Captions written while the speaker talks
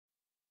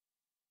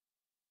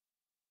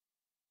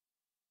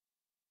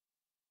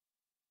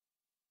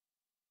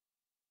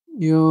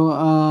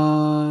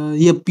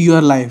Yep, you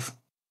are live.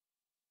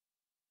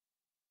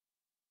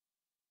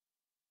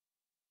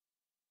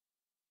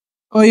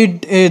 Oh,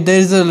 there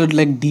is a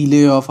like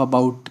delay of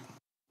about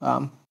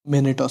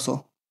minute or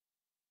so.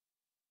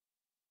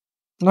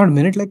 Not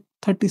minute, like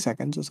 30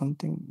 seconds or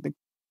something. Like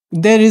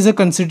there is a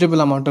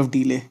considerable amount of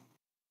delay.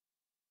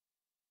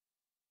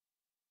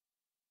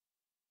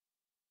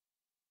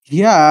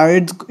 Yeah,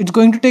 it's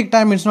going to take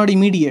time. It's not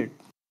immediate.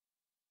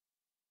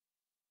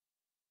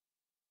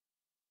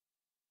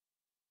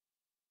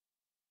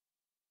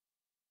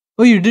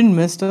 Oh, you didn't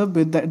mess up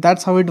with that.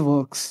 That's how it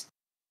works.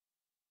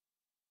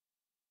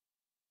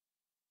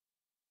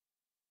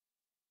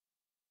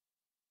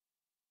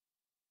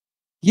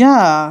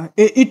 Yeah,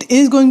 it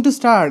is going to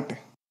start.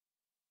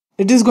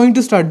 It is going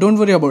to start. Don't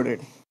worry about it.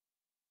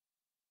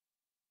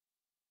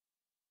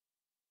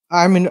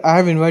 I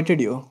have invited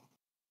you.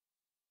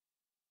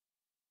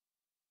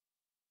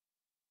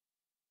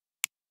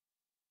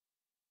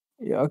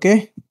 Yeah,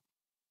 okay.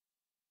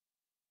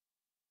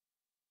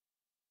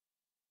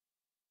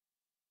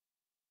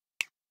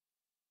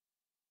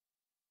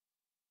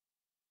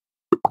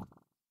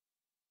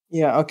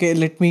 Yeah, okay.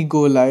 Let me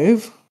go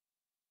live.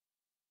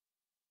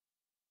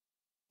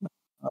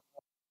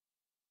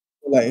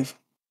 Live.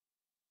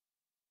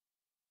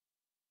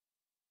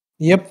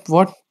 Yep.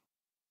 What?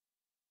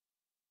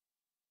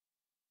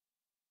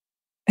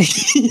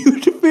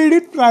 You made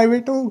it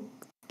private.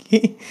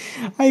 Okay.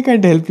 I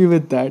can't help you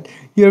with that.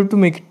 You have to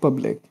make it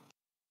public.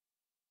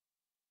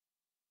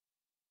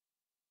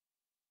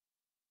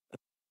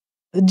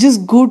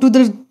 Just go to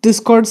the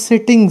Discord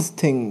settings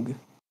thing.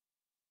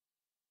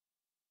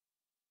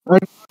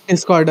 Not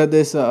Discord,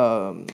 this